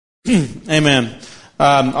Amen.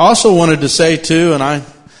 I also wanted to say too, and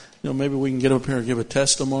maybe we can get up here and give a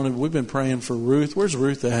testimony. We've been praying for Ruth. Where's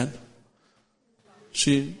Ruth at?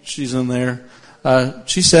 She's in there.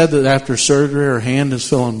 She said that after surgery, her hand is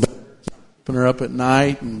feeling better, keeping her up at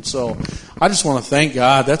night, and so I just want to thank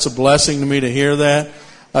God. That's a blessing to me to hear that.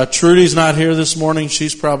 Trudy's not here this morning.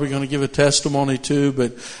 She's probably going to give a testimony too.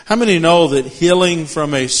 But how many know that healing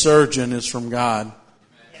from a surgeon is from God?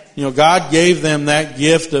 God gave them that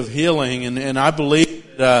gift of healing, and I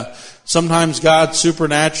believe that sometimes God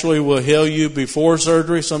supernaturally will heal you before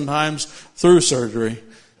surgery, sometimes through surgery.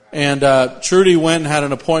 And Trudy went and had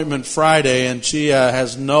an appointment Friday, and she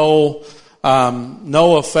has no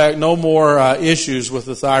effect, no more issues with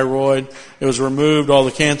the thyroid. It was removed. All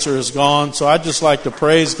the cancer is gone. So I'd just like to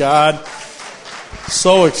praise God.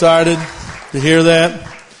 So excited to hear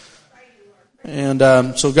that.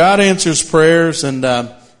 And so God answers prayers, and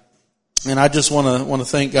I just want to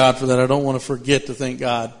thank God for that. I don't want to forget to thank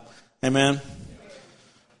God. Amen.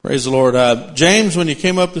 Praise the Lord. James, when you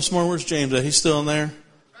came up this morning, where's James at? He's still in there.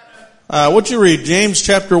 What'd you read? James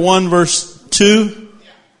chapter 1, verse 2.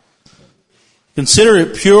 Consider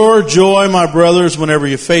it pure joy, my brothers, whenever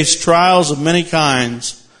you face trials of many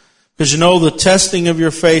kinds, because you know the testing of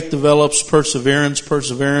your faith develops perseverance.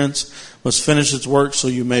 Perseverance must finish its work so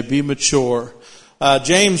you may be mature.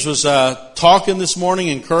 James was talking this morning,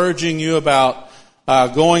 encouraging you about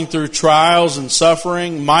going through trials and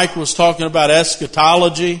suffering. Mike was talking about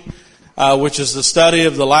eschatology, which is the study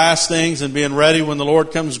of the last things and being ready when the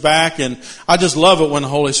Lord comes back. And I just love it when the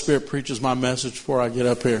Holy Spirit preaches my message before I get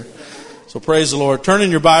up here. So praise the Lord. Turn in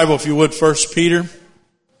your Bible, if you would, 1 Peter.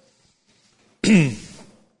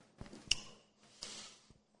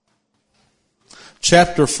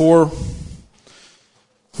 Chapter 4,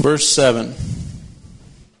 verse 7.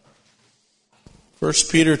 1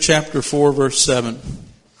 Peter chapter 4, verse 7.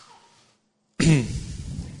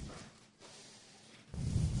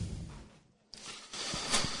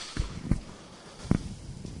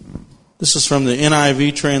 This is from the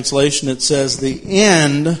NIV translation. It says, "The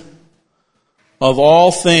end of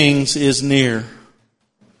all things is near.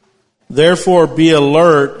 Therefore be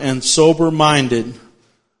alert and sober-minded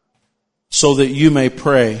so that you may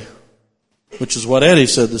pray." Which is what Eddie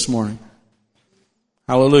said this morning.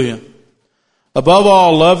 Hallelujah. "Above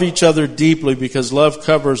all, love each other deeply, because love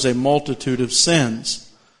covers a multitude of sins.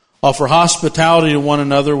 Offer hospitality to one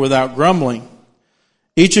another without grumbling.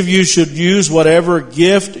 Each of you should use whatever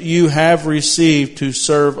gift you have received to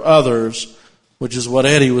serve others," which is what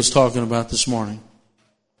Eddie was talking about this morning.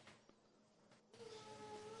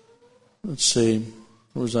 Let's see.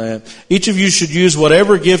 Where was I at? "Each of you should use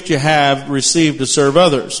whatever gift you have received to serve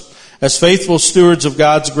others, as faithful stewards of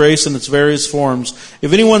God's grace in its various forms.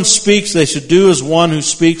 If anyone speaks, they should do as one who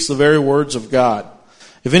speaks the very words of God.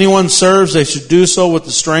 If anyone serves, they should do so with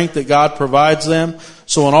the strength that God provides them.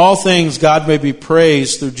 So in all things, God may be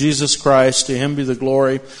praised through Jesus Christ. To Him be the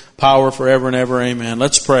glory, power forever and ever. Amen."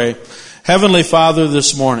 Let's pray. Heavenly Father,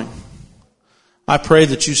 this morning, I pray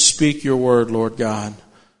that you speak your word, Lord God.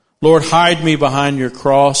 Lord, hide me behind your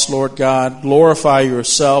cross, Lord God. Glorify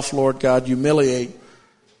yourself, Lord God. Humiliate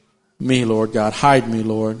me, Lord God. Hide me,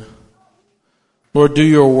 Lord. Lord, do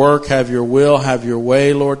your work. Have your will. Have your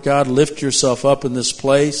way, Lord God. Lift yourself up in this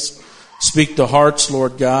place. Speak to hearts,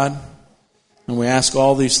 Lord God. And we ask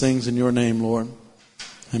all these things in your name, Lord.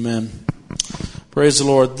 Amen. Praise the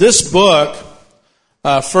Lord. This book,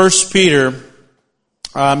 1 Peter,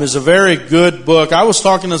 is a very good book. I was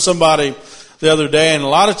talking to somebody the other day, and a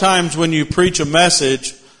lot of times when you preach a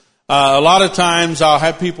message, a lot of times I'll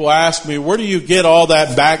have people ask me, where do you get all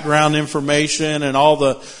that background information and all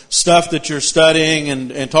the stuff that you're studying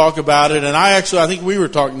and talk about it? And I think we were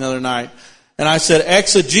talking the other night, and I said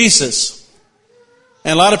exegesis.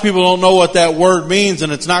 And a lot of people don't know what that word means,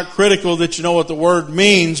 and it's not critical that you know what the word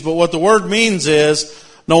means, but what the word means is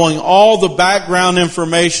knowing all the background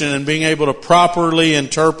information and being able to properly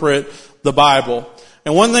interpret the Bible.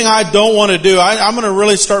 And one thing I don't want to do, I'm going to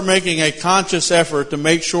really start making a conscious effort to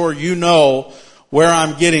make sure you know where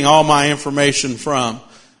I'm getting all my information from.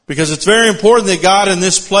 Because it's very important that God in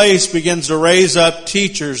this place begins to raise up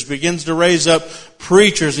teachers, begins to raise up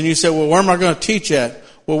preachers. And you say, well, where am I going to teach at?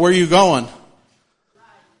 Well, where are you going?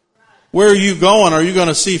 Where are you going? Are you going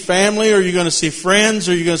to see family? Are you going to see friends?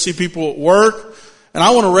 Are you going to see people at work? And I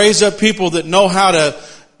want to raise up people that know how to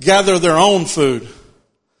gather their own food.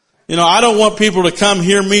 You know, I don't want people to come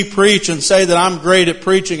hear me preach and say that I'm great at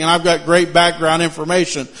preaching and I've got great background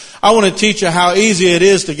information. I want to teach you how easy it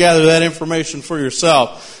is to gather that information for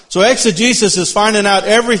yourself. So exegesis is finding out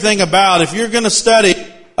everything about, if you're going to study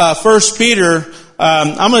 1 Peter,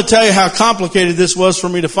 I'm going to tell you how complicated this was for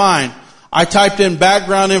me to find. I typed in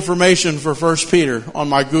background information for 1 Peter on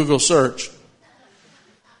my Google search.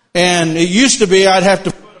 And it used to be I'd have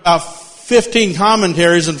to put about 15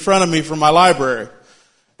 commentaries in front of me from my library.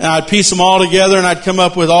 And I'd piece them all together and I'd come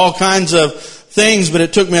up with all kinds of things, but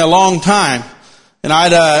it took me a long time. And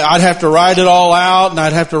I'd have to write it all out and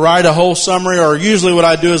I'd have to write a whole summary, or usually what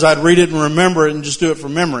I'd do is I'd read it and remember it and just do it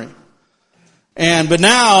from memory. But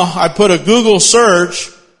now I put a Google search,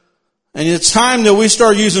 and it's time that we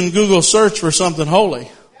start using Google search for something holy.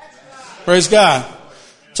 Praise God.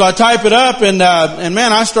 So I type it up and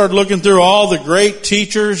man, I started looking through all the great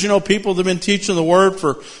teachers, people that have been teaching the Word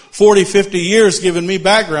for 40, 50 years, giving me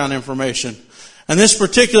background information. And this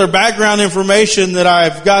particular background information that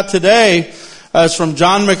I've got today is from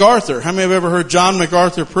John MacArthur. How many have ever heard John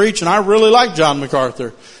MacArthur preach? And I really like John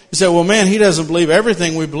MacArthur. He said, well, man, he doesn't believe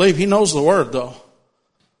everything we believe. He knows the Word, though.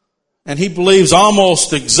 And he believes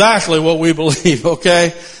almost exactly what we believe,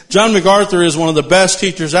 okay? John MacArthur is one of the best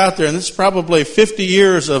teachers out there, and this is probably 50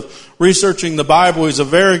 years of researching the Bible. He's a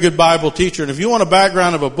very good Bible teacher. And if you want a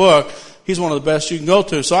background of a book, he's one of the best you can go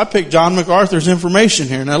to. So I picked John MacArthur's information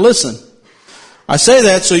here. Now listen, I say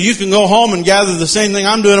that so you can go home and gather the same thing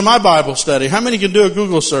I'm doing in my Bible study. How many can do a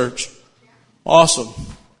Google search? Awesome.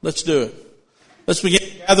 Let's do it. Let's begin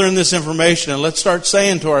gathering this information and let's start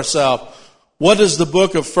saying to ourselves, what does the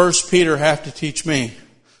book of 1 Peter have to teach me?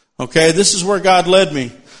 Okay, this is where God led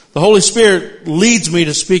me. The Holy Spirit leads me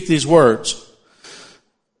to speak these words.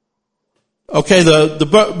 Okay, the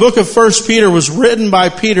book of 1 Peter was written by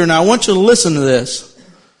Peter. Now I want you to listen to this.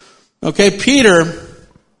 Okay, Peter, in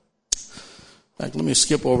fact, let me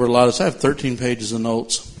skip over a lot of this. I have 13 pages of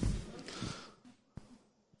notes.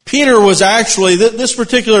 Peter was actually, this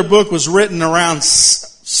particular book was written around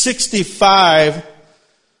 65, in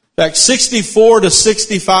fact, 64 to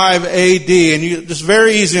 65 AD, and it's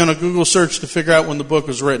very easy on a Google search to figure out when the book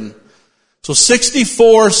was written. So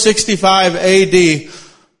 64, 65 AD,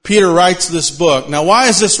 Peter writes this book. Now, why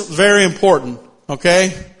is this very important?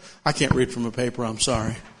 Okay? I can't read from a paper, I'm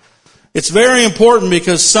sorry. It's very important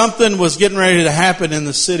because something was getting ready to happen in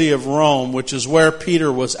the city of Rome, which is where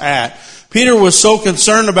Peter was at. Peter was so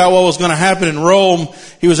concerned about what was going to happen in Rome,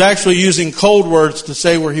 he was actually using code words to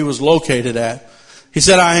say where he was located at. He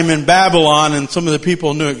said, I am in Babylon, and some of the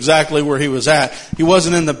people knew exactly where he was at. He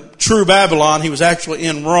wasn't in the true Babylon, he was actually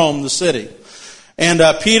in Rome, the city. And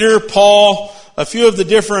Peter, Paul, a few of the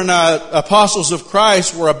different apostles of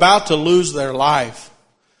Christ were about to lose their life.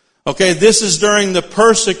 Okay, this is during the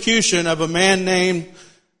persecution of a man named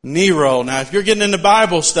Nero. Now, if you're getting into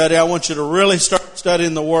Bible study, I want you to really start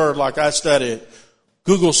studying the Word like I study it.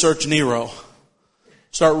 Google search Nero.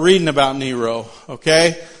 Start reading about Nero,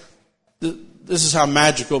 okay? This is how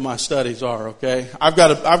magical my studies are, okay? I've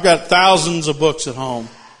got thousands of books at home.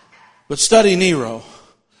 But study Nero.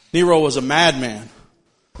 Nero was a madman.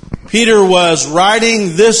 Peter was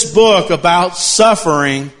writing this book about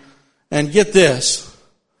suffering, and get this.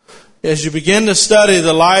 As you begin to study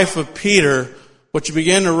the life of Peter, what you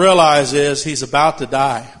begin to realize is he's about to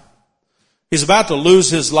die. He's about to lose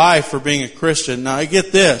his life for being a Christian. Now,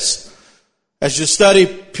 get this. As you study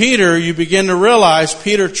Peter, you begin to realize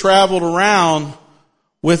Peter traveled around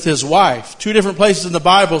with his wife. 2 different places in the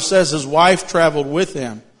Bible says his wife traveled with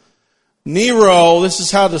him. Nero, this is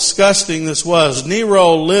how disgusting this was.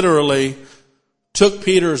 Nero literally took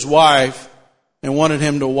Peter's wife and wanted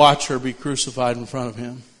him to watch her be crucified in front of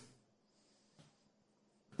him.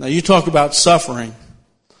 Now you talk about suffering.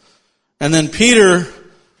 And then Peter,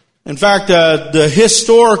 in fact, the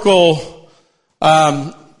historical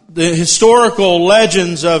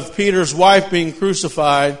legends of Peter's wife being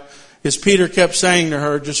crucified is Peter kept saying to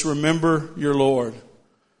her, just remember your Lord.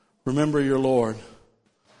 Remember your Lord.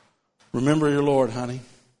 Remember your Lord, honey.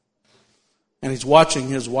 And he's watching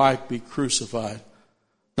his wife be crucified.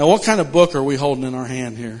 Now, what kind of book are we holding in our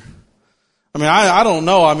hand here? I mean, I don't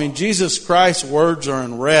know. I mean, Jesus Christ's words are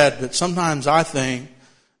in red, but sometimes I think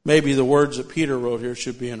maybe the words that Peter wrote here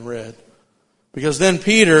should be in red. Because then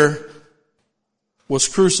Peter was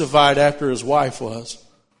crucified after his wife was.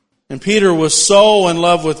 And Peter was so in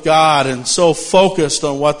love with God and so focused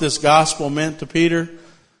on what this gospel meant to Peter.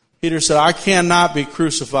 Peter said, I cannot be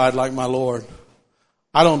crucified like my Lord.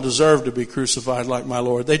 I don't deserve to be crucified like my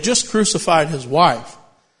Lord. They just crucified his wife,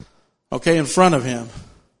 okay, in front of him.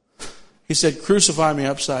 He said, crucify me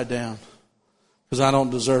upside down because I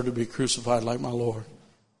don't deserve to be crucified like my Lord.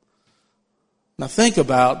 Now think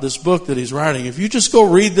about this book that he's writing. If you just go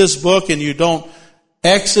read this book and you don't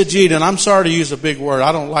exegete, and I'm sorry to use a big word.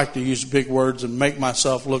 I don't like to use big words and make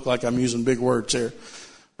myself look like I'm using big words here.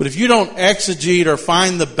 But if you don't exegete or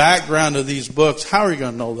find the background of these books, how are you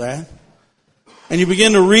going to know that? And you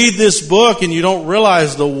begin to read this book and you don't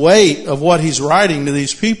realize the weight of what he's writing to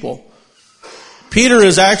these people. Peter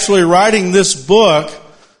is actually writing this book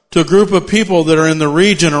to a group of people that are in the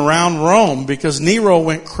region around Rome because Nero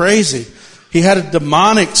went crazy. He had a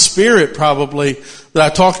demonic spirit probably that I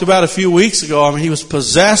talked about a few weeks ago. I mean, he was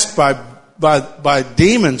possessed by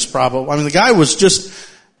demons probably. I mean, the guy was just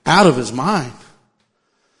out of his mind.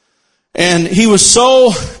 And he was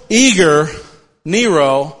so eager,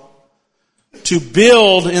 Nero, to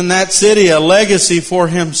build in that city a legacy for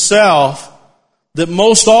himself that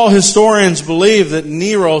most all historians believe that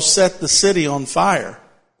Nero set the city on fire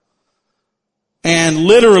and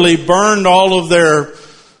literally burned all of their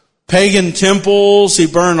pagan temples. He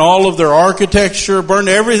burned all of their architecture, burned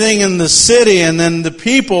everything in the city, and then the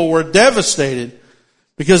people were devastated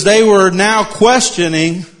because they were now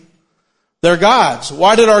questioning their gods.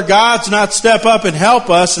 Why did our gods not step up and help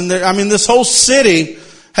us? And this whole city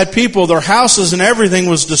had people, their houses and everything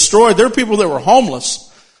was destroyed. There were people that were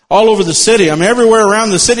homeless all over the city. I mean, everywhere around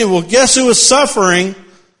the city. Well, guess who was suffering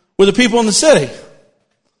with the people in the city?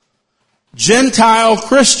 Gentile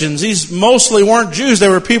Christians. These mostly weren't Jews. They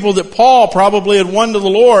were people that Paul probably had won to the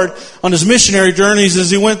Lord on his missionary journeys as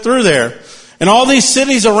he went through there. And all these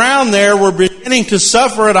cities around there were beginning to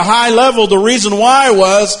suffer at a high level. The reason why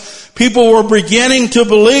was people were beginning to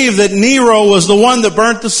believe that Nero was the one that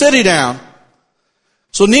burnt the city down.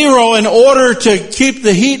 So Nero, in order to keep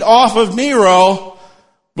the heat off of Nero,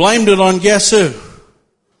 blamed it on guess who?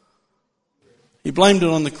 He blamed it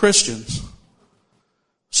on the Christians.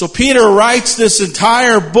 So Peter writes this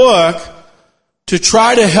entire book to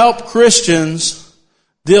try to help Christians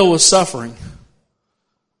deal with suffering.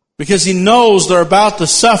 Because he knows they're about to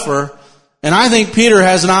suffer. And I think Peter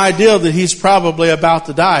has an idea that he's probably about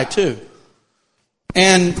to die too.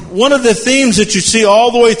 And one of the themes that you see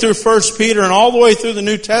all the way through 1 Peter and all the way through the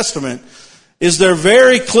New Testament is they're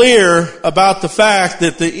very clear about the fact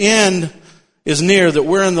that the end is near, that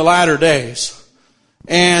we're in the latter days.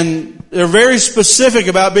 And they're very specific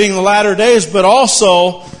about being the latter days, but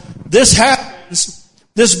also this happens.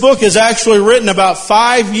 This book is actually written about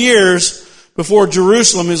 5 years before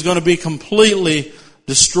Jerusalem is going to be completely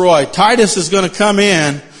destroyed. Titus is going to come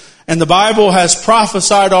in, and the Bible has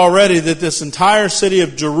prophesied already that this entire city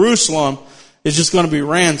of Jerusalem is just going to be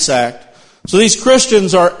ransacked. So these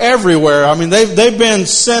Christians are everywhere. I mean, they've been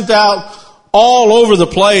sent out all over the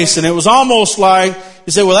place, and it was almost like,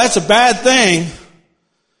 you say, well, that's a bad thing.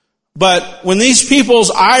 But when these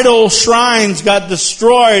people's idol shrines got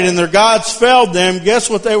destroyed and their gods failed them, guess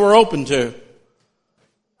what they were open to?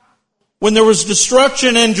 When there was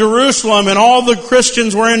destruction in Jerusalem and all the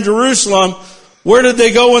Christians were in Jerusalem, where did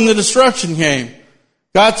they go when the destruction came?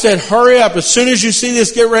 God said, hurry up. As soon as you see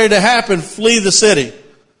this get ready to happen, flee the city.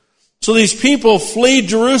 So these people fled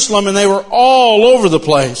Jerusalem and they were all over the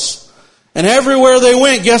place. And everywhere they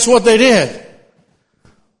went, guess what they did?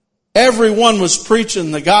 Everyone was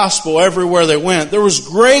preaching the gospel everywhere they went. There was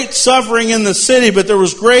great suffering in the city, but there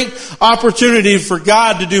was great opportunity for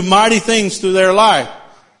God to do mighty things through their life.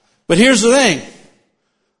 But here's the thing.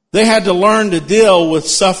 They had to learn to deal with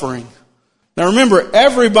suffering. Now remember,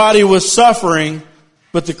 everybody was suffering,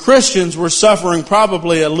 but the Christians were suffering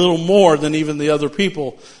probably a little more than even the other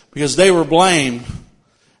people because they were blamed.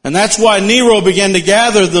 And that's why Nero began to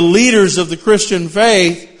gather the leaders of the Christian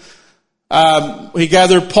faith. He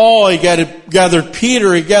gathered Paul, he gathered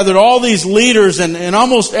Peter, he gathered all these leaders, and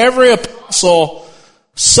almost every apostle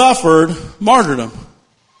suffered martyrdom.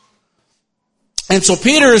 And so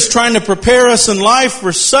Peter is trying to prepare us in life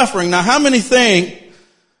for suffering. Now, how many think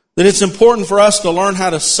that it's important for us to learn how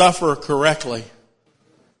to suffer correctly?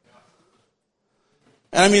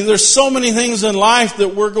 And I mean, there's so many things in life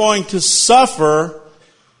that we're going to suffer,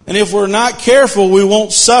 and if we're not careful, we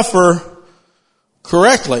won't suffer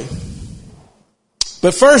correctly.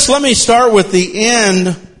 But first, let me start with the end.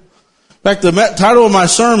 In fact, the title of my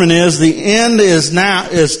sermon is "The End is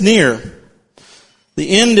Near." The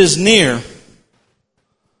end is near.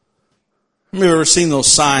 Have you ever seen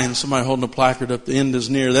those signs? Somebody holding a placard up, "The end is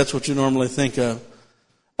near." That's what you normally think of.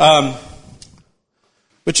 But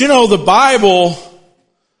you know, the Bible,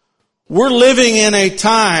 we're living in a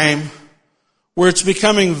time where it's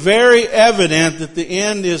becoming very evident that the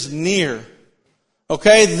end is near.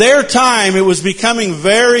 Okay, their time, it was becoming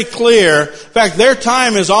very clear. In fact, their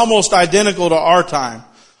time is almost identical to our time.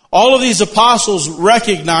 All of these apostles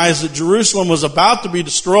recognized that Jerusalem was about to be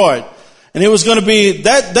destroyed. And it was going to be,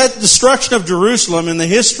 that destruction of Jerusalem in the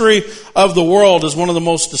history of the world is one of the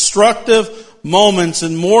most destructive, moments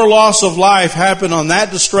and more loss of life happened on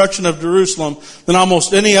that destruction of Jerusalem than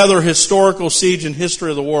almost any other historical siege in history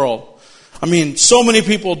of the world. I mean, so many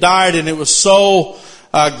people died, and it was so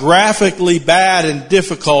graphically bad and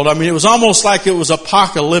difficult. I mean, it was almost like it was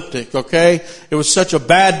apocalyptic, okay? It was such a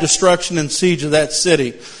bad destruction and siege of that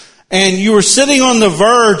city. And you were sitting on the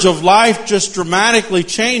verge of life just dramatically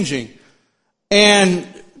changing. And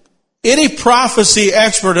any prophecy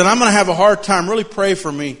expert, and I'm going to have a hard time, really pray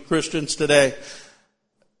for me, Christians, today.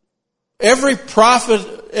 Every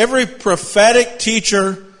prophetic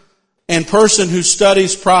teacher and person who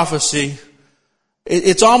studies prophecy,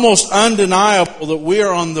 it's almost undeniable that we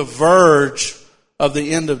are on the verge of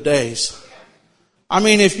the end of days. I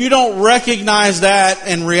mean, if you don't recognize that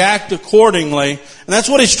and react accordingly, and that's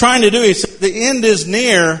what he's trying to do. He said the end is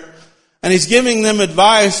near, and he's giving them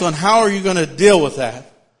advice on how are you going to deal with that.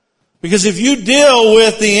 Because if you deal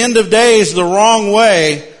with the end of days the wrong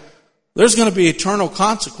way, there's going to be eternal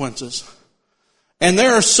consequences. And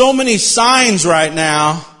there are so many signs right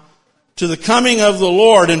now to the coming of the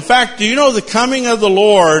Lord. In fact, do you know the coming of the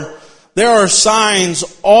Lord? There are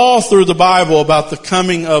signs all through the Bible about the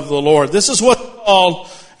coming of the Lord. This is what's called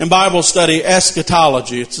in Bible study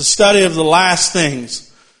eschatology. It's a study of the last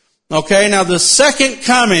things. Okay, now the second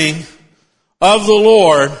coming of the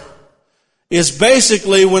Lord is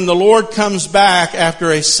basically when the Lord comes back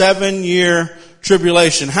after a 7-year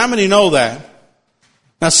tribulation. How many know that?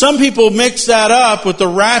 Now some people mix that up with the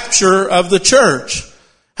rapture of the church.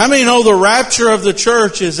 How many know the rapture of the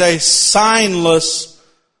church is a signless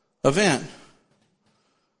event?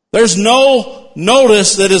 There's no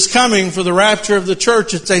notice that is coming for the rapture of the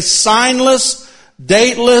church. It's a signless,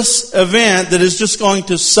 dateless event that is just going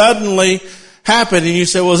to suddenly happen. And you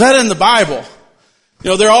say, well, is that in the Bible? You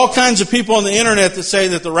know, there are all kinds of people on the internet that say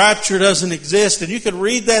that the rapture doesn't exist. And you could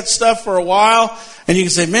read that stuff for a while and you can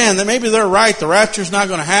say, man, then maybe they're right. The rapture's not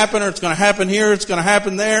going to happen, or it's going to happen here, it's going to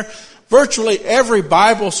happen there. Virtually every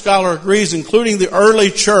Bible scholar agrees, including the early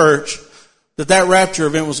church, that rapture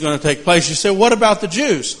event was going to take place. You say, what about the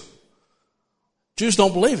Jews? Jews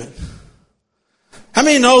don't believe it. How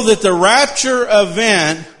many know that the rapture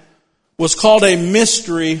event was called a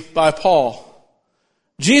mystery by Paul?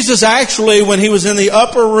 Jesus actually, when he was in the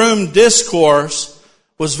upper room discourse,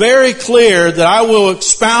 was very clear that I will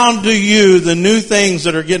expound to you the new things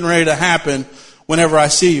that are getting ready to happen whenever I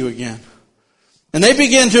see you again. And they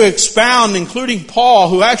began to expound, including Paul,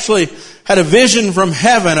 who actually had a vision from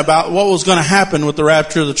heaven about what was going to happen with the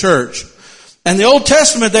rapture of the church. And the Old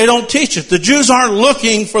Testament, they don't teach it. The Jews aren't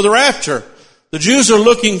looking for the rapture. The Jews are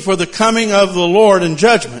looking for the coming of the Lord in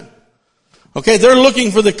judgment. Okay, they're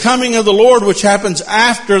looking for the coming of the Lord, which happens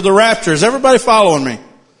after the rapture. Is everybody following me?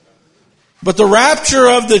 But the rapture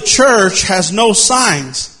of the church has no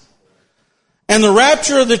signs. And the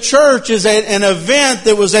rapture of the church is an event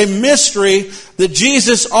that was a mystery that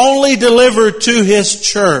Jesus only delivered to His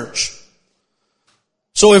church.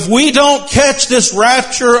 So if we don't catch this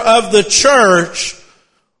rapture of the church,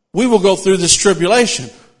 we will go through this tribulation.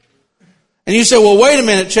 And you say, well, wait a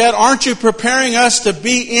minute, Chad, aren't you preparing us to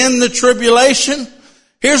be in the tribulation?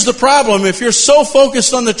 Here's the problem. If you're so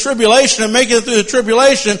focused on the tribulation and making it through the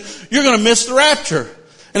tribulation, you're going to miss the rapture.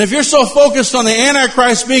 And if you're so focused on the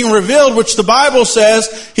Antichrist being revealed, which the Bible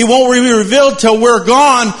says He won't be revealed till we're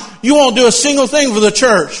gone, you won't do a single thing for the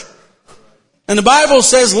church. And the Bible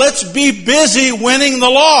says, let's be busy winning the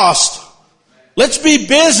lost. Let's be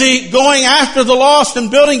busy going after the lost and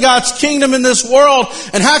building God's kingdom in this world.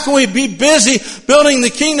 And how can we be busy building the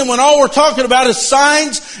kingdom when all we're talking about is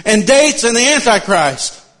signs and dates and the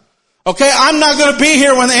Antichrist? Okay, I'm not going to be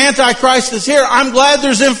here when the Antichrist is here. I'm glad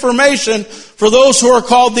there's information for those who are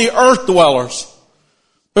called the earth dwellers.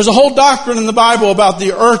 There's a whole doctrine in the Bible about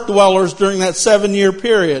the earth dwellers during that 7-year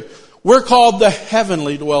period. We're called the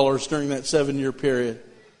heavenly dwellers during that 7-year period.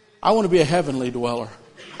 I want to be a heavenly dweller.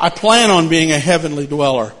 I plan on being a heavenly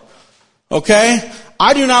dweller. Okay?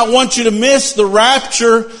 I do not want you to miss the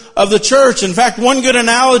rapture of the church. In fact, one good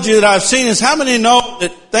analogy that I've seen is, how many know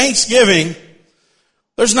that Thanksgiving,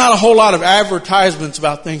 there's not a whole lot of advertisements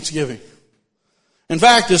about Thanksgiving. In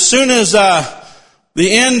fact, as soon as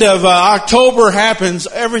the end of October happens,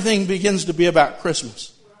 everything begins to be about Christmas.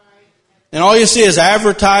 And all you see is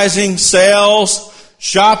advertising, sales,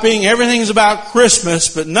 shopping. Everything's about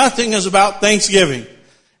Christmas, but nothing is about Thanksgiving.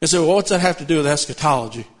 You say, well, what's that have to do with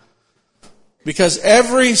eschatology? Because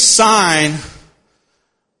every sign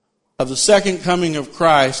of the second coming of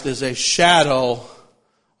Christ is a shadow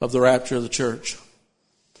of the rapture of the church.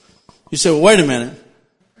 You say, well, wait a minute.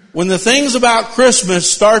 When the things about Christmas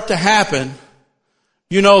start to happen,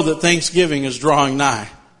 you know that Thanksgiving is drawing nigh.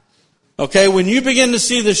 Okay, when you begin to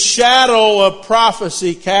see the shadow of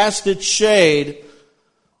prophecy cast its shade,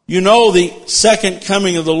 you know the second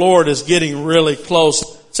coming of the Lord is getting really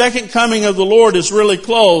close. Second coming of the Lord is really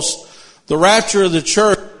close. The rapture of the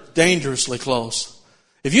church is dangerously close.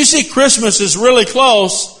 If you see Christmas is really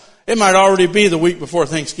close, it might already be the week before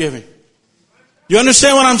Thanksgiving. You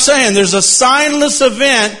understand what I'm saying? There's a signless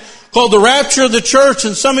event called the rapture of the church,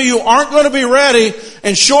 and some of you aren't going to be ready,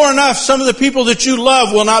 and sure enough, some of the people that you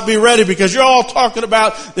love will not be ready because you're all talking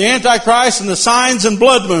about the Antichrist and the signs and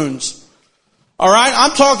blood moons. Alright?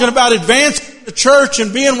 I'm talking about advancing the church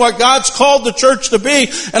and being what God's called the church to be,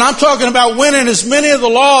 and I'm talking about winning as many of the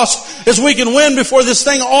lost as we can win before this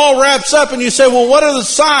thing all wraps up. And you say, well, what are the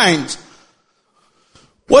signs?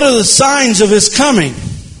 What are the signs of His coming?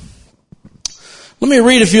 Let me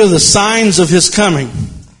read a few of the signs of His coming.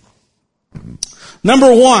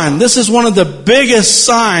 Number one, this is one of the biggest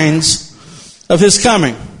signs of His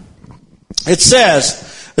coming. It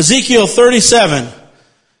says, Ezekiel 37,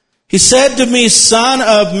 He said to me, Son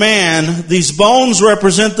of man, these bones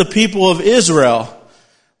represent the people of Israel.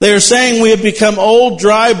 They are saying, we have become old,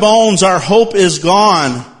 dry bones. Our hope is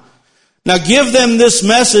gone. Now give them this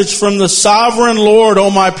message from the sovereign Lord,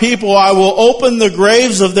 O my people. I will open the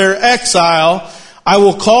graves of their exile. I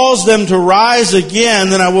will cause them to rise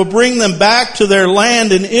again. Then I will bring them back to their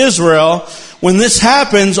land in Israel. When this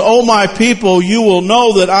happens, O my people, you will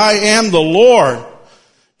know that I am the Lord.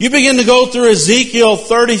 You begin to go through Ezekiel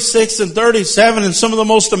 36 and 37, and some of the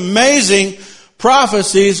most amazing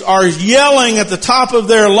prophecies are yelling at the top of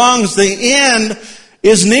their lungs, the end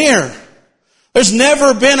is near. There's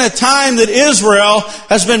never been a time that Israel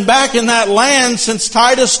has been back in that land since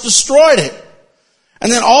Titus destroyed it.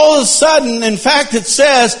 And then all of a sudden, in fact, it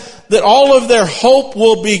says that all of their hope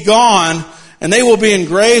will be gone and they will be in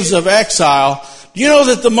graves of exile. Do you know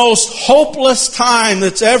that the most hopeless time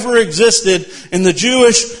that's ever existed in the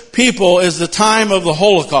Jewish people is the time of the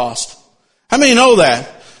Holocaust? How many know that?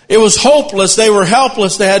 It was hopeless. They were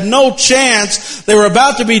helpless. They had no chance. They were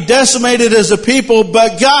about to be decimated as a people,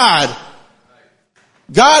 but God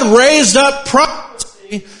raised up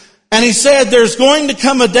prophecy, and He said there's going to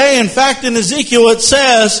come a day. In fact, in Ezekiel it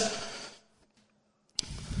says,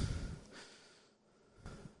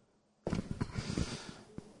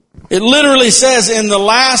 it literally says, in the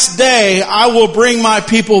last day I will bring my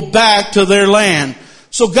people back to their land.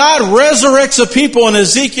 So God resurrects a people in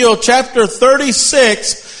Ezekiel chapter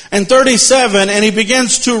 36 and 37, and He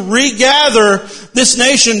begins to regather this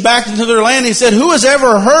nation back into their land. He said, who has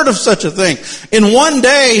ever heard of such a thing? In one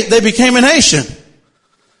day they became a nation.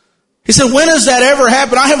 He said, when has that ever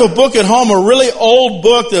happened? I have a book at home, a really old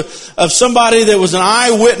book of somebody that was an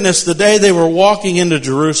eyewitness the day they were walking into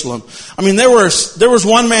Jerusalem. I mean, there was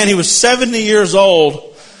one man, he was 70 years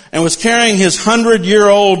old and was carrying his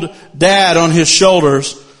 100-year-old dad on his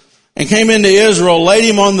shoulders and came into Israel, laid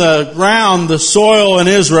him on the ground, the soil in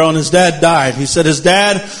Israel, and his dad died. He said his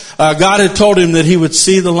dad, God had told him that he would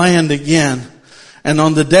see the land again. And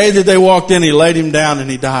on the day that they walked in, he laid him down and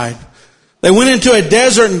he died. They went into a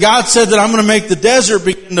desert, and God said that I'm going to make the desert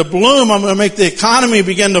begin to bloom. I'm going to make the economy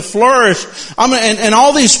begin to flourish. And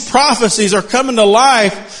all these prophecies are coming to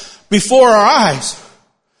life before our eyes.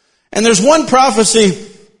 And there's one prophecy,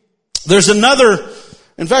 there's another.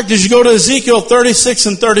 In fact, as you go to Ezekiel 36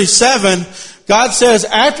 and 37, God says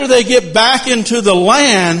after they get back into the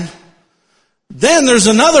land, then there's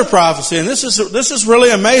another prophecy. And this is really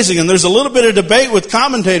amazing. And there's a little bit of debate with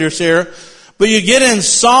commentators here. But you get in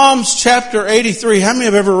Psalms chapter 83. How many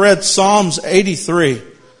have ever read Psalms 83?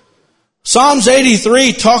 Psalms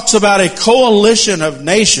 83 talks about a coalition of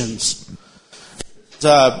nations. It's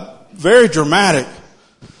very dramatic.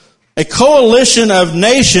 A coalition of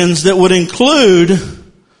nations that would include...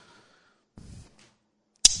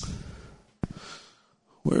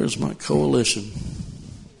 Where's my coalition?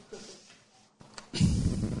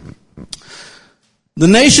 The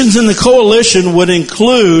nations in the coalition would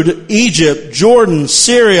include Egypt, Jordan,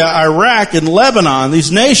 Syria, Iraq, and Lebanon.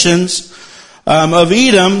 These nations of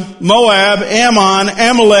Edom, Moab, Ammon,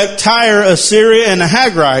 Amalek, Tyre, Assyria, and the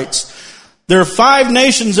Hagrites. There are 5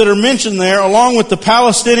 nations that are mentioned there, along with the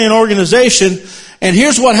Palestinian organization. And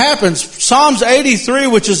here's what happens. Psalms 83,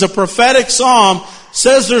 which is a prophetic psalm,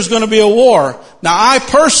 says there's going to be a war. Now, I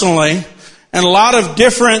personally, and a lot of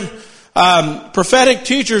different prophetic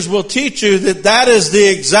teachers will teach you that is the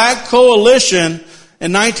exact coalition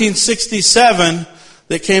in 1967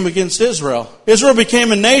 that came against Israel. Israel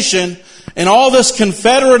became a nation, and all this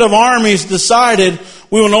confederate of armies decided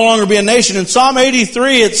we will no longer be a nation. In Psalm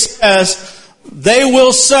 83 it says, they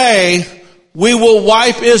will say, we will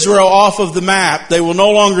wipe Israel off of the map. They will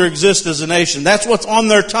no longer exist as a nation. That's what's on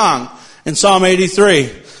their tongue. in Psalm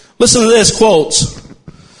 83. Listen to this, quotes,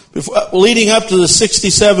 leading up to the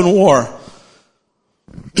 67 war.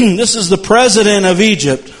 This is the president of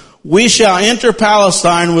Egypt. We shall enter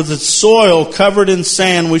Palestine with its soil covered in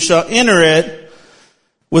sand. We shall enter it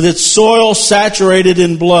with its soil saturated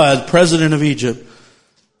in blood. President of Egypt.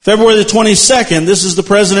 February the 22nd, this is the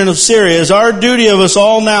president of Syria. It is our duty of us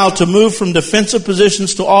all now to move from defensive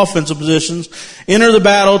positions to offensive positions, enter the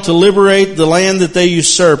battle to liberate the land that they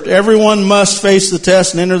usurped. Everyone must face the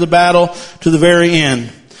test and enter the battle to the very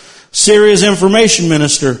end. Syria's information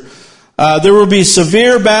minister. There will be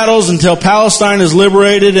severe battles until Palestine is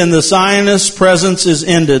liberated and the Zionist presence is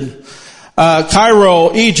ended.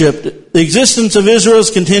 Cairo, Egypt. The existence of Israel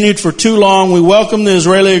has continued for too long. We welcome the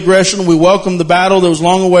Israeli aggression. We welcome the battle that was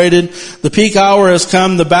long awaited. The peak hour has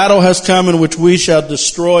come. The battle has come in which we shall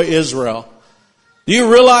destroy Israel. Do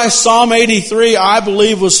you realize Psalm 83, I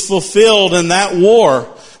believe, was fulfilled in that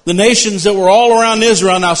war? The nations that were all around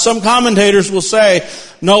Israel. Now, some commentators will say,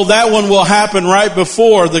 no, that one will happen right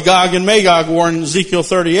before the Gog and Magog war in Ezekiel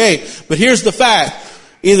 38. But here's the fact.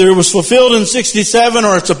 Either it was fulfilled in 67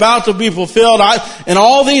 or it's about to be fulfilled. And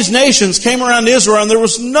all these nations came around Israel and there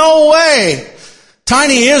was no way.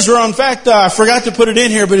 Tiny Israel, in fact, I forgot to put it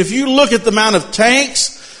in here, but if you look at the amount of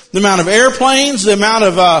tanks, the amount of airplanes, the amount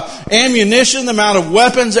of ammunition, the amount of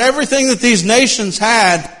weapons, everything that these nations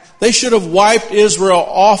had, they should have wiped Israel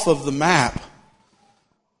off of the map.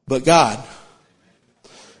 But God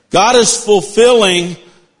is fulfilling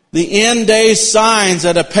the end days signs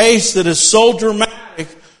at a pace that is so dramatic,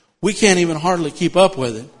 we can't even hardly keep up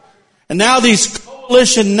with it. And now these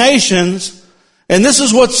coalition nations, and this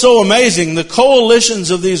is what's so amazing, the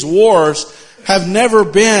coalitions of these wars have never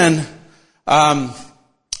been,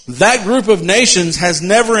 that group of nations has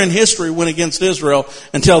never in history went against Israel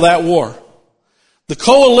until that war. The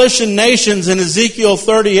coalition nations in Ezekiel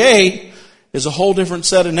 38 is a whole different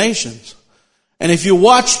set of nations. And if you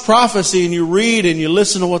watch prophecy and you read and you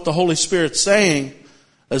listen to what the Holy Spirit's saying,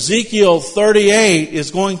 Ezekiel 38 is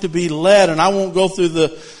going to be led, and I won't go through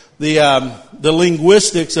the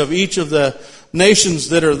linguistics of each of the nations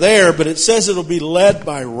that are there, but it says it'll be led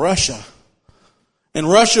by Russia. And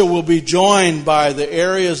Russia will be joined by the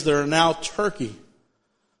areas that are now Turkey.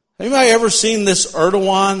 Anybody ever seen this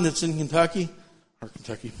Erdogan that's in Kentucky? Or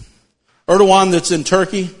Kentucky. Erdogan that's in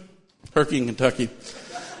Turkey? Turkey and Kentucky.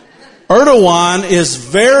 Erdogan is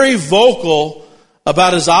very vocal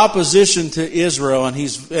about his opposition to Israel, and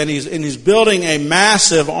he's building a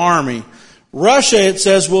massive army. Russia, it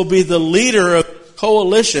says, will be the leader of the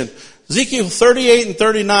coalition. Ezekiel 38 and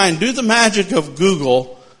 39, do the magic of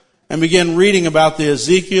Google and begin reading about the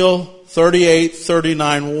Ezekiel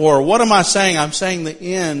 38-39 war. What am I saying? I'm saying the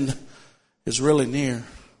end is really near.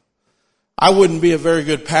 I wouldn't be a very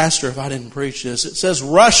good pastor if I didn't preach this. It says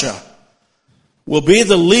Russia will be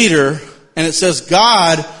the leader, and it says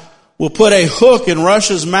God will put a hook in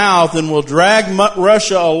Russia's mouth and will drag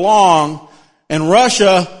Russia along, and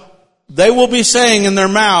Russia, they will be saying in their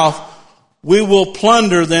mouth, we will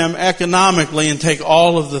plunder them economically and take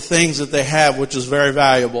all of the things that they have, which is very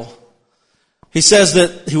valuable. He says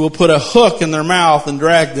that he will put a hook in their mouth and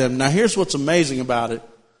drag them. Now here's what's amazing about it.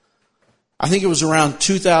 I think it was around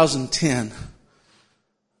 2010.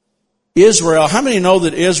 Israel, how many know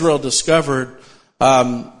that Israel discovered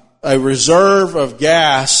a reserve of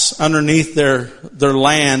gas underneath their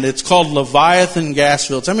land? It's called Leviathan gas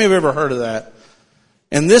fields. How many have ever heard of that?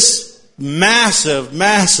 And this massive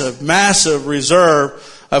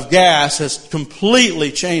reserve of gas has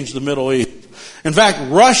completely changed the Middle East. In fact,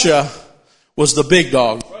 Russia was the big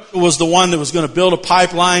dog. Russia was the one that was going to build a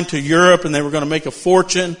pipeline to Europe, and they were going to make a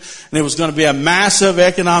fortune, and it was going to be a massive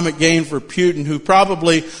economic gain for Putin, who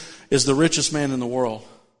probably is the richest man in the world.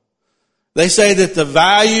 They say that the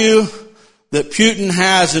value that Putin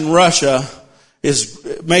has in Russia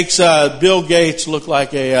makes Bill Gates look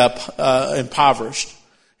like impoverished.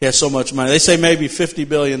 He has so much money. They say maybe $50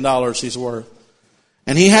 billion he's worth.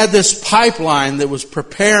 And he had this pipeline that was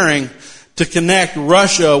preparing to connect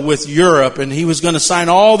Russia with Europe, and he was going to sign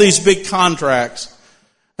all these big contracts.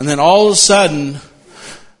 And then all of a sudden,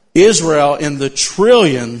 Israel, in the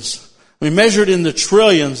trillions, measured in the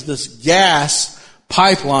trillions, this gas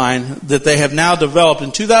pipeline that they have now developed.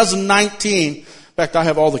 In 2019, in fact, I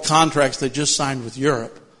have all the contracts they just signed with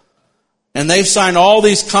Europe. And they've signed all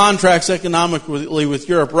these contracts economically with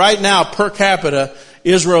Europe. Right now, per capita,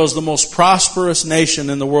 Israel is the most prosperous nation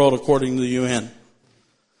in the world according to the UN.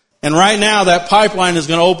 And right now, that pipeline is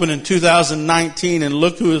going to open in 2019, and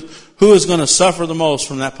look who is going to suffer the most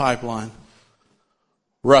from that pipeline.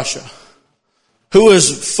 Russia. Who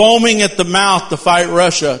is foaming at the mouth to fight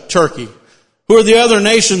Russia? Turkey. Who are the other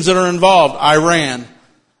nations that are involved? Iran.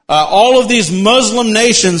 All of these Muslim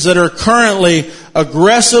nations that are currently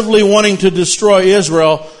aggressively wanting to destroy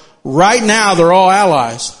Israel, right now they're all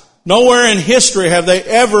allies. Nowhere in history have they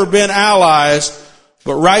ever been allies,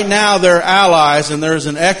 but right now they're allies, and there's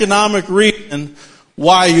an economic reason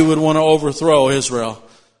why you would want to overthrow Israel.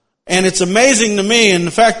 And it's amazing to me, and in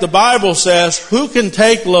fact the Bible says, who can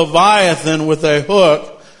take Leviathan with a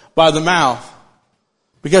hook by the mouth?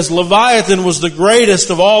 Because Leviathan was the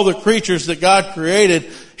greatest of all the creatures that God created.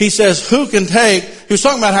 He says, who can take, he was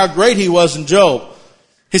talking about how great he was in Job.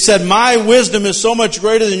 He said, my wisdom is so much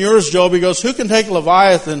greater than yours, Job. He goes, who can take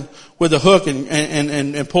Leviathan with a hook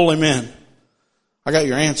and pull him in? I got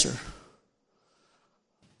your answer.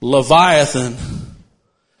 Leviathan.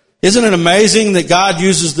 Isn't it amazing that God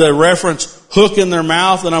uses the reference hook in their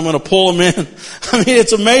mouth and I'm going to pull them in? I mean,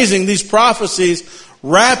 it's amazing. These prophecies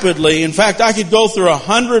rapidly. In fact, I could go through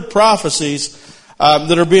 100 prophecies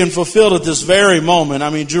that are being fulfilled at this very moment. I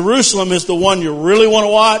mean, Jerusalem is the one you really want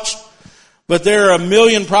to watch, but there are 1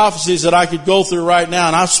 million prophecies that I could go through right now,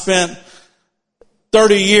 and I've spent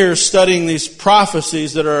 30 years studying these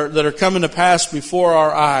prophecies that are coming to pass before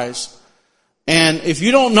our eyes. And if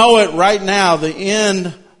you don't know it right now, the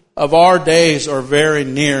end of our days are very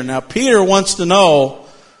near. Now, Peter wants to know,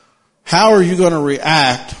 how are you going to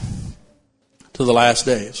react to the last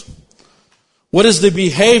days? What is the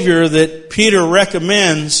behavior that Peter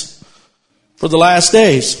recommends for the last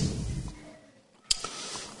days?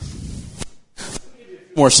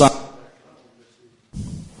 More sign.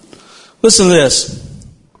 Listen to this.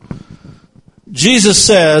 Jesus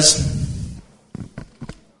says,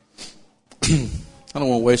 I don't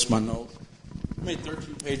want to waste my notes. I made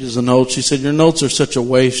 13 pages of notes. She said, your notes are such a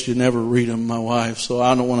waste, you never read them, my wife. So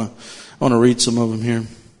I want to read some of them here.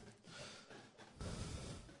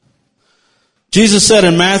 Jesus said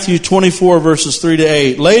in Matthew 24, verses 3 to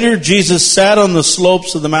 8, later Jesus sat on the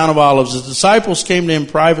slopes of the Mount of Olives. His disciples came to him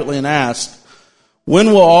privately and asked,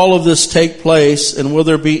 when will all of this take place, and will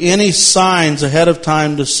there be any signs ahead of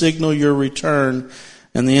time to signal your return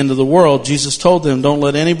and the end of the world? Jesus told them, don't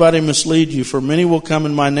let anybody mislead you, for many will come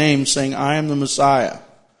in my name, saying, I am the Messiah.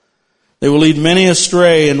 They will lead many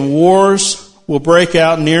astray, and wars will break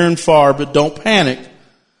out near and far, but don't panic.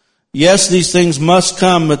 Yes, these things must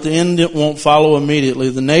come, but the end won't follow immediately.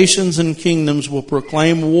 The nations and kingdoms will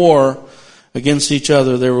proclaim war against each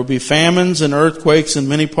other. There will be famines and earthquakes in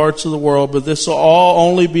many parts of the world, but this will all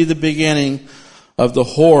only be the beginning of the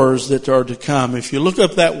horrors that are to come. If you look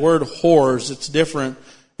up that word horrors, it's different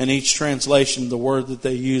in each translation, the word that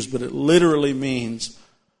they use, but it literally means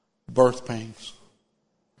birth pangs.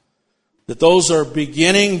 That those are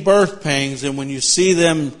beginning birth pangs, and when you see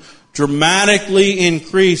them dramatically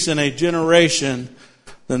increase in a generation,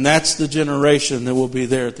 then that's the generation that will be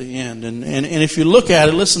there at the end. And if you look at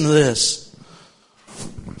it, listen to this.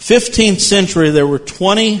 15th century, there were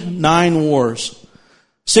 29 wars.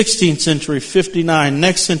 16th century, 59.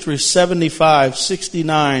 Next century, 75,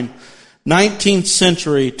 69. 19th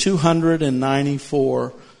century,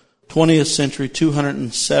 294. 20th century,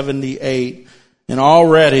 278. And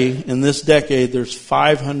already in this decade, there's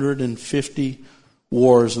 550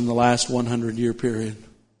 wars in the last 100-year period.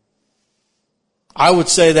 I would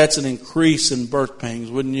say that's an increase in birth pangs,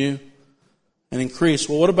 wouldn't you? An increase.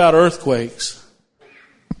 Well, what about earthquakes?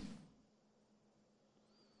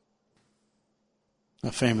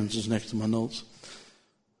 Famines is next to my notes.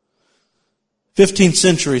 15th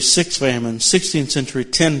century, 6 famines. 16th century,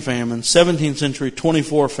 10 famines. 17th century,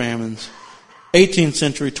 24 famines. 18th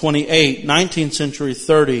century, 28. 19th century,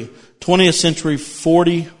 30. 20th century,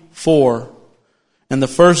 44. And the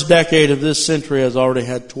first decade of this century has already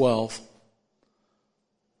had 12.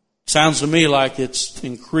 Sounds to me like it's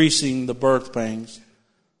increasing the birth pangs.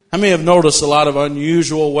 How many have noticed a lot of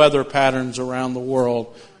unusual weather patterns around the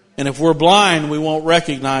world? And if we're blind, we won't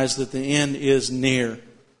recognize that the end is near.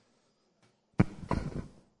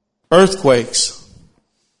 Earthquakes.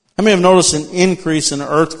 How many have noticed an increase in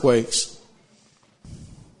earthquakes?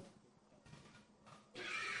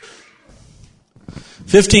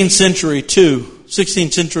 '15th century 2,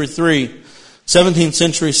 16th century 3, 17th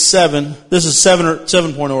century 7. This is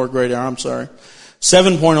 7.0 or greater. I'm sorry.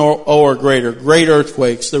 7.0 or greater. Great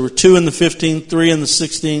earthquakes. There were 2 in the 15th, 3 in the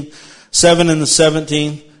 16th, 7 in the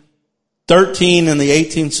 17th. 13 in the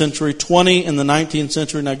 18th century, 20 in the 19th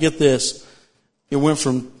century. Now get this. It went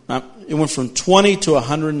from 20 to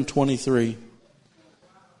 123.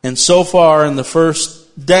 And so far in the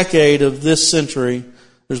first decade of this century,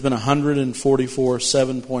 there's been 144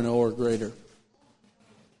 7.0 or greater.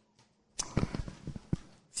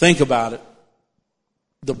 Think about it.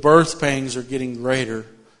 The birth pangs are getting greater.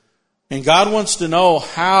 And God wants to know,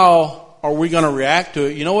 how are we going to react to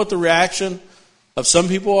it? You know what the reaction of some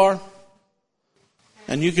people are?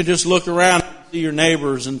 And you can just look around and see your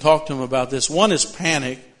neighbors and talk to them about this. One is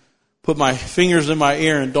panic. Put my fingers in my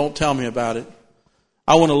ear and don't tell me about it.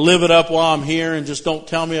 I want to live it up while I'm here and just don't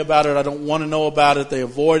tell me about it. I don't want to know about it. They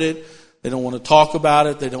avoid it. They don't want to talk about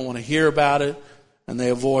it. They don't want to hear about it. And they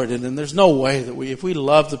avoid it. And there's no way that if we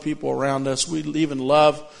love the people around us, we even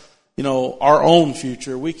love, our own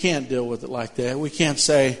future, we can't deal with it like that. We can't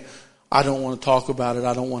say, I don't want to talk about it.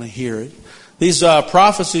 I don't want to hear it. These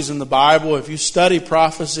prophecies in the Bible, if you study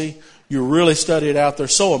prophecy, you really study it out, they're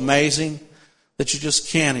so amazing that you just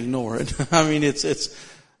can't ignore it. I mean,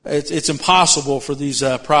 it's impossible for these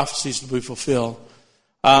prophecies to be fulfilled.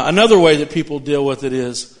 Another way that people deal with it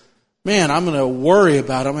is, man, I'm going to worry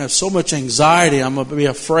about it. I'm going to have so much anxiety. I'm going to be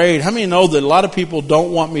afraid. How many know that a lot of people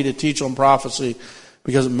don't want me to teach on prophecy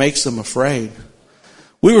because it makes them afraid?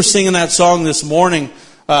 We were singing that song this morning,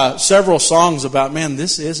 several songs about, man,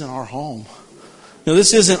 this isn't our home.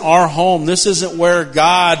 This isn't our home. This isn't where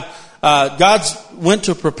God went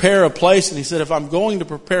to prepare a place, and He said, if I'm going to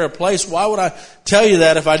prepare a place, why would I tell you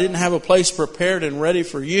that if I didn't have a place prepared and ready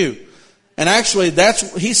for you? And actually,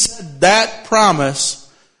 He said that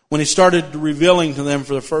promise when He started revealing to them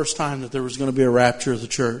for the first time that there was going to be a rapture of the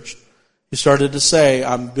church. He started to say,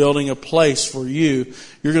 I'm building a place for you.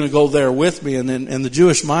 You're going to go there with me. And the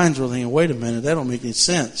Jewish minds were thinking, wait a minute, that don't make any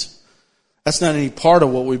sense. That's not any part of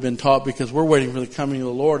what we've been taught, because we're waiting for the coming of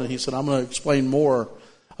the Lord. And He said, I'm going to explain more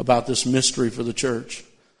about this mystery for the church.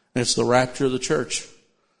 And it's the rapture of the church.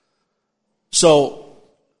 So,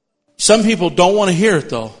 some people don't want to hear it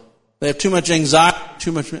though. They have too much anxiety,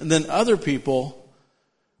 and then other people,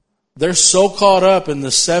 they're so caught up in the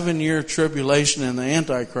 7-year tribulation and the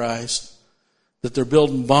Antichrist that they're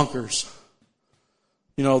building bunkers.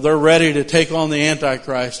 They're ready to take on the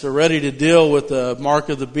Antichrist. They're ready to deal with the mark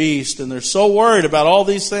of the beast. And they're so worried about all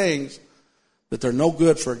these things that they're no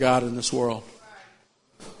good for God in this world.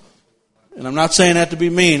 And I'm not saying that to be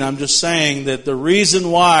mean. I'm just saying that the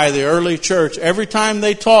reason why the early church, every time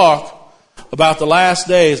they talk about the last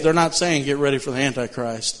days, they're not saying get ready for the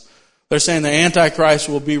Antichrist. They're saying the Antichrist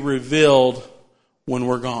will be revealed when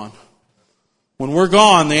we're gone. When we're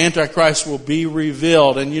gone, the Antichrist will be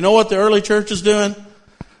revealed. And you know what the early church is doing?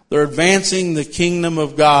 They're advancing the kingdom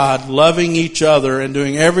of God, loving each other, and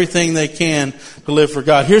doing everything they can to live for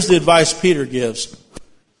God. Here's the advice Peter gives.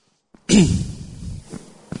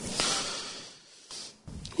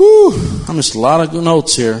 I missed a lot of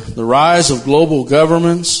notes here. The rise of global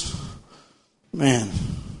governments. Man,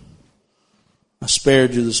 I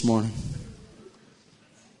spared you this morning.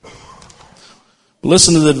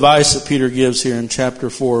 Listen to the advice that Peter gives here in chapter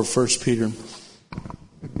 4 of 1 Peter.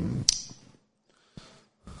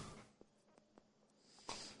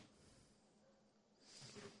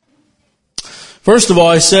 First of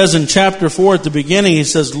all, he says in chapter 4 at the beginning, he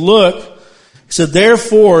says,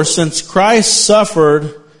 therefore, since Christ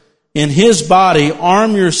suffered in His body,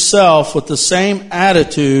 arm yourself with the same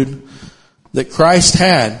attitude that Christ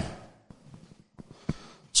had.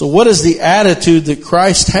 So what is the attitude that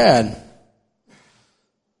Christ had?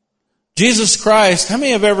 Jesus Christ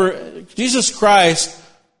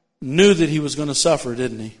knew that He was going to suffer,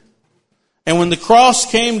 didn't He? And when the cross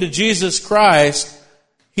came to Jesus Christ,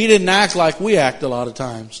 He didn't act like we act a lot of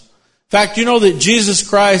times. In fact, you know that Jesus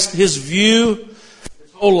Christ, His view,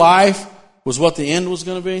 His whole life was what the end was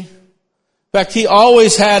going to be? In fact, He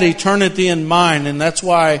always had eternity in mind, and that's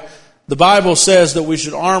why the Bible says that we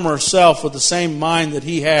should arm ourselves with the same mind that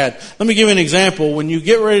He had. Let me give you an example. When you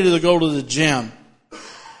get ready to go to the gym,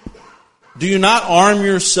 do you not arm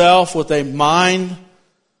yourself with a mind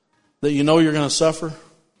that you know you're going to suffer?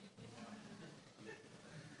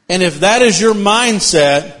 And if that is your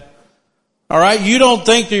mindset, all right, you don't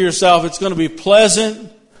think to yourself it's going to be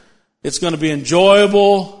pleasant, it's going to be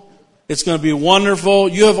enjoyable, it's going to be wonderful.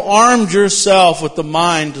 You have armed yourself with the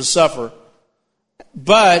mind to suffer.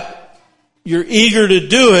 But you're eager to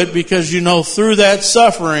do it because you know through that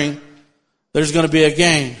suffering there's going to be a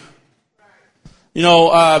gain.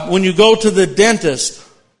 When you go to the dentist,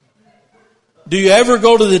 do you ever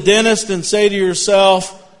go to the dentist and say to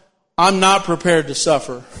yourself, I'm not prepared to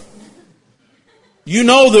suffer? You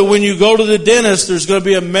know that when you go to the dentist, there's going to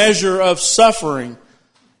be a measure of suffering.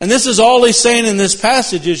 And this is all he's saying in this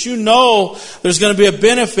passage is you know there's going to be a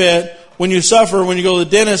benefit when you suffer when you go to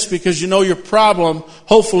the dentist, because you know your problem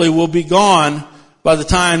hopefully will be gone by the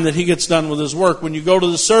time that he gets done with his work. When you go to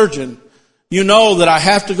the surgeon, you know that I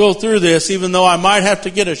have to go through this, even though I might have to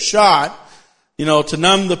get a shot, to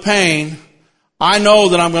numb the pain. I know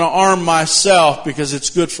that I'm going to arm myself because it's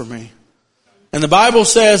good for me. And the Bible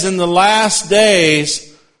says in the last days,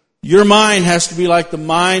 your mind has to be like the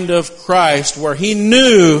mind of Christ, where He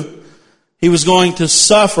knew He was going to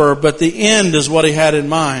suffer, but the end is what He had in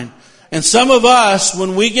mind. And some of us,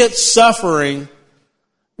 when we get suffering,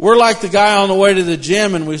 we're like the guy on the way to the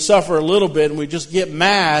gym and we suffer a little bit and we just get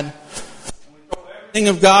mad. We throw everything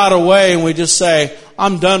of God away and we just say,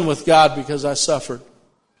 I'm done with God because I suffered.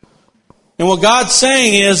 And what God's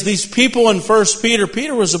saying is, these people in 1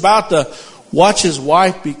 Peter was about to watch his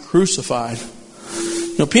wife be crucified.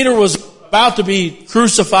 Peter was about to be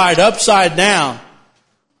crucified upside down.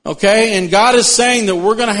 Okay? And God is saying that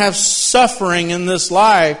we're going to have suffering in this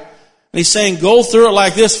life. And He's saying, go through it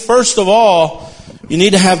like this. First of all, you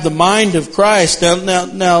need to have the mind of Christ.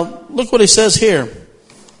 Now, look what He says here.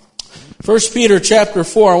 1 Peter chapter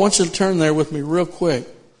 4. I want you to turn there with me real quick.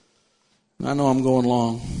 I know I'm going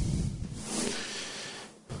long.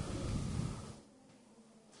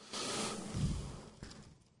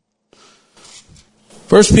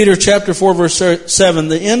 1 Peter chapter 4 verse 7,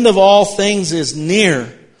 the end of all things is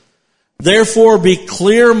near. Therefore be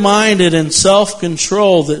clear-minded and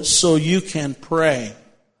self-controlled so you can pray.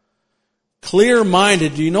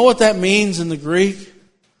 Clear-minded. Do you know what that means in the Greek?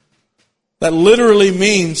 That literally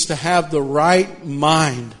means to have the right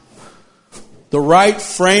mind. The right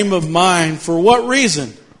frame of mind. For what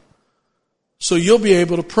reason? So you'll be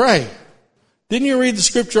able to pray. Didn't you read the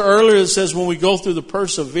scripture earlier that says when we go through the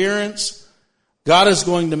perseverance, God is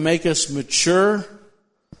going to make us mature.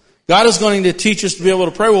 God is going to teach us to be able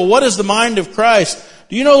to pray. Well, what is the mind of Christ?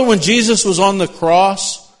 Do you know that when Jesus was on the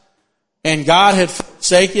cross and God had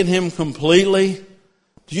forsaken Him completely?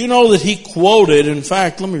 Do you know that He quoted, in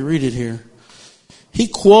fact, let me read it here. He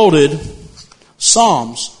quoted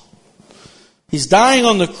Psalms. He's dying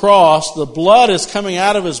on the cross. The blood is coming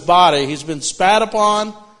out of His body. He's been spat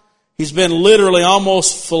upon. He's been literally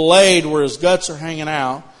almost filleted where His guts are hanging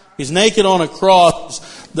out. He's naked on a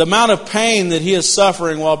cross. The amount of pain that He is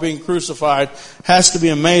suffering while being crucified has to be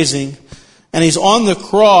amazing. And He's on the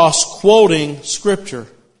cross quoting Scripture.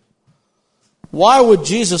 Why would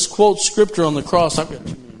Jesus quote Scripture on the cross? I've got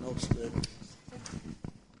too many notes today.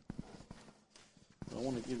 I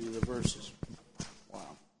want to give you the verses. Wow.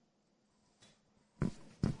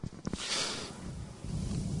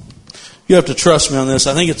 You have to trust me on this.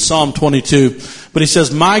 I think it's Psalm 22. But he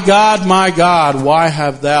says, my God, why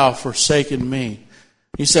have thou forsaken me?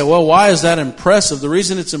 You say, well, why is that impressive? The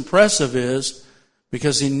reason it's impressive is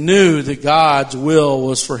because he knew that God's will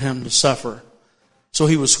was for him to suffer. So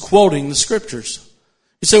he was quoting the Scriptures.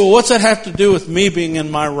 You say, well, what's that have to do with me being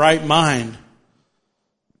in my right mind?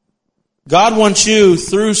 God wants you,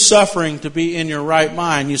 through suffering, to be in your right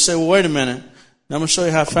mind. You say, well, wait a minute. Now I'm going to show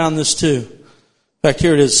you how I found this too. In fact,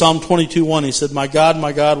 here it is, Psalm 22:1. He said, my God,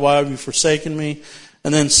 why have you forsaken me?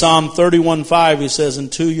 And then Psalm 31:5, he says,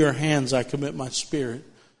 into your hands I commit my spirit.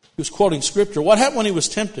 He was quoting Scripture. What happened when he was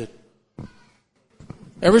tempted?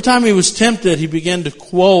 Every time he was tempted, he began to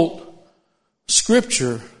quote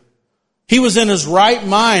Scripture. He was in his right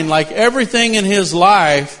mind. Like everything in his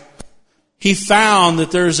life, he found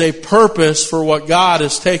that there's a purpose for what God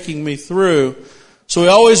is taking me through. So he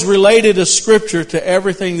always related a Scripture to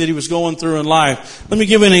everything that he was going through in life. Let me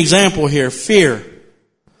give you an example here. Fear.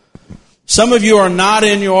 Some of you are not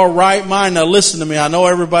in your right mind. Now listen to me. I know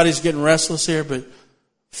everybody's getting restless here, but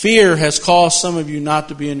fear has caused some of you not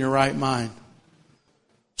to be in your right mind.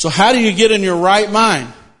 So how do you get in your right mind?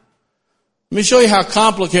 Let me show you how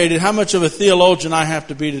complicated, how much of a theologian I have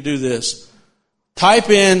to be to do this. Type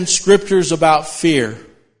in scriptures about fear.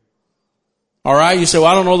 All right, you say, well,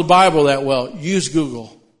 I don't know the Bible that well. Use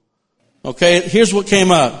Google. Okay, here's what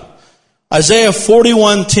came up. Isaiah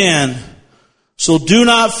 41:10. So do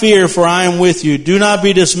not fear, for I am with you. Do not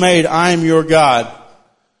be dismayed, I am your God.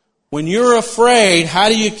 When you're afraid, how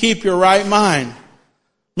do you keep your right mind?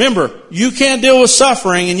 Remember, you can't deal with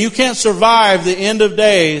suffering and you can't survive the end of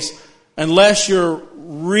days unless you're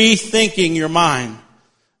rethinking your mind.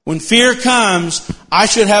 When fear comes, I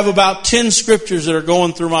should have about 10 scriptures that are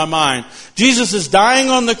going through my mind. Jesus is dying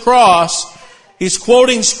on the cross. He's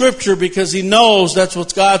quoting Scripture because he knows that's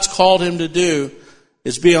what God's called him to do,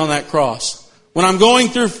 is be on that cross. When I'm going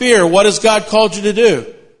through fear, what has God called you to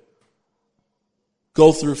do?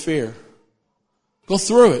 Go through fear. Go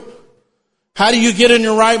through it. How do you get in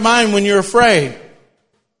your right mind when you're afraid?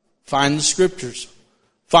 Find the Scriptures.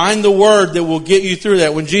 Find the Word that will get you through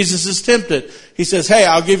that. When Jesus is tempted, he says, hey,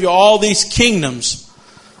 I'll give you all these kingdoms.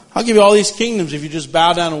 I'll give you all these kingdoms if you just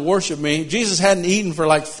bow down and worship me. Jesus hadn't eaten for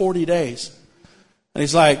like 40 days. And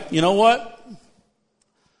he's like, you know what?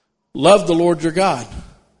 Love the Lord your God.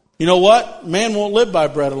 You know what? Man won't live by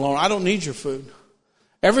bread alone. I don't need your food.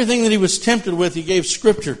 Everything that he was tempted with, he gave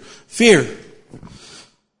Scripture. Fear.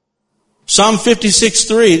 Psalm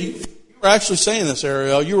 56:3. You were actually saying this,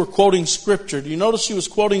 Ariel. You were quoting Scripture. Do you notice he was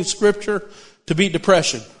quoting Scripture to beat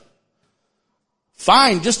depression?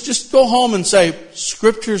 Fine, just go home and say,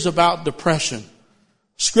 Scripture's about depression.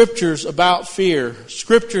 Scripture's about fear.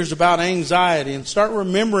 Scripture's about anxiety. And start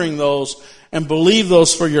remembering those and believe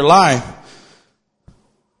those for your life.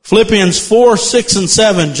 Philippians 4:6 and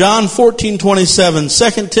 7, John 14:27,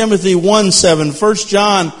 2 Timothy 1:7, 1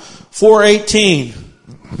 John 4:18.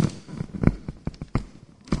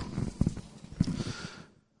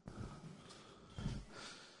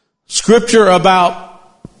 Scripture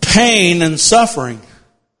about pain and suffering.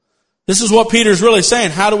 This is what Peter's really saying.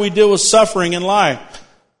 How do we deal with suffering in life?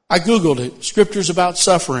 I Googled it. Scripture's about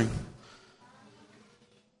suffering.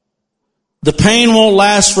 The pain won't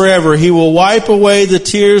last forever. He will wipe away the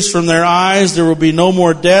tears from their eyes. There will be no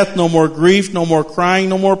more death, no more grief, no more crying,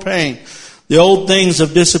 no more pain. The old things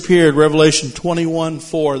have disappeared. Revelation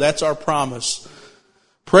 21:4. That's our promise.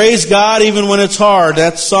 Praise God even when it's hard.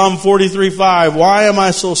 That's Psalm 43:5. Why am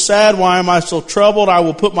I so sad? Why am I so troubled? I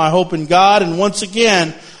will put my hope in God, and once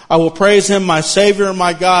again, I will praise Him, my Savior and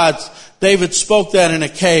my God. David spoke that in a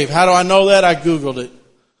cave. How do I know that? I Googled it.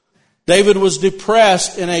 David was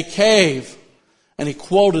depressed in a cave, and he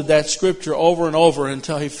quoted that scripture over and over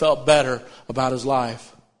until he felt better about his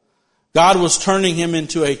life. God was turning him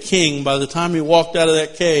into a king. By the time he walked out of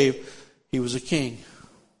that cave, he was a king.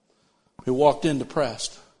 He walked in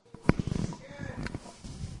depressed.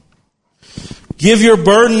 Give your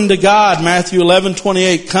burden to God, Matthew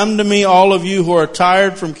 11:28. Come to me, all of you who are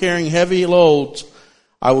tired from carrying heavy loads.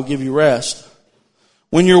 I will give you rest.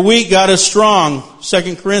 When you're weak, God is strong.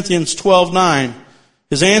 2 Corinthians 12:9.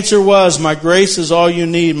 His answer was, my grace is all you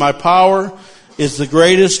need. My power is the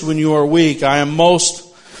greatest when you are weak. I am most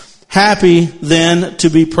happy then to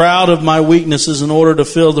be proud of my weaknesses in order to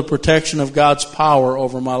feel the protection of God's power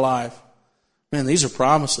over my life. Man, these are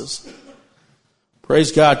promises.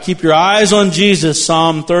 Praise God. Keep your eyes on Jesus.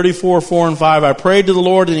 Psalm 34:4 and 5. I prayed to the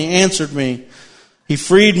Lord and He answered me. He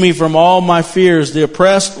freed me from all my fears. The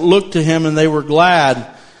oppressed looked to Him and they were glad.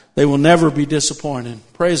 They will never be disappointed.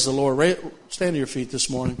 Praise the Lord. Stand to your feet this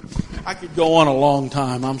morning. I could go on a long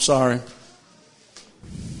time. I'm sorry.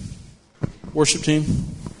 Worship team.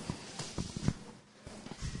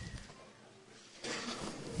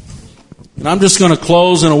 And I'm just going to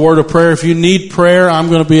close in a word of prayer. If you need prayer, I'm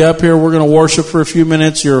going to be up here. We're going to worship for a few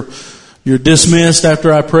minutes. You're dismissed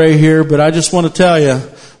after I pray here. But I just want to tell you,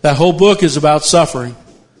 that whole book is about suffering.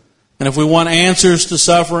 And if we want answers to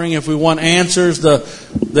suffering, if we want answers, the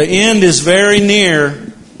end is very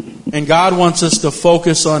near. And God wants us to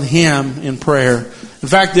focus on Him in prayer. In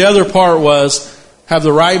fact, the other part was have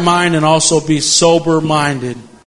the right mind and also be sober-minded.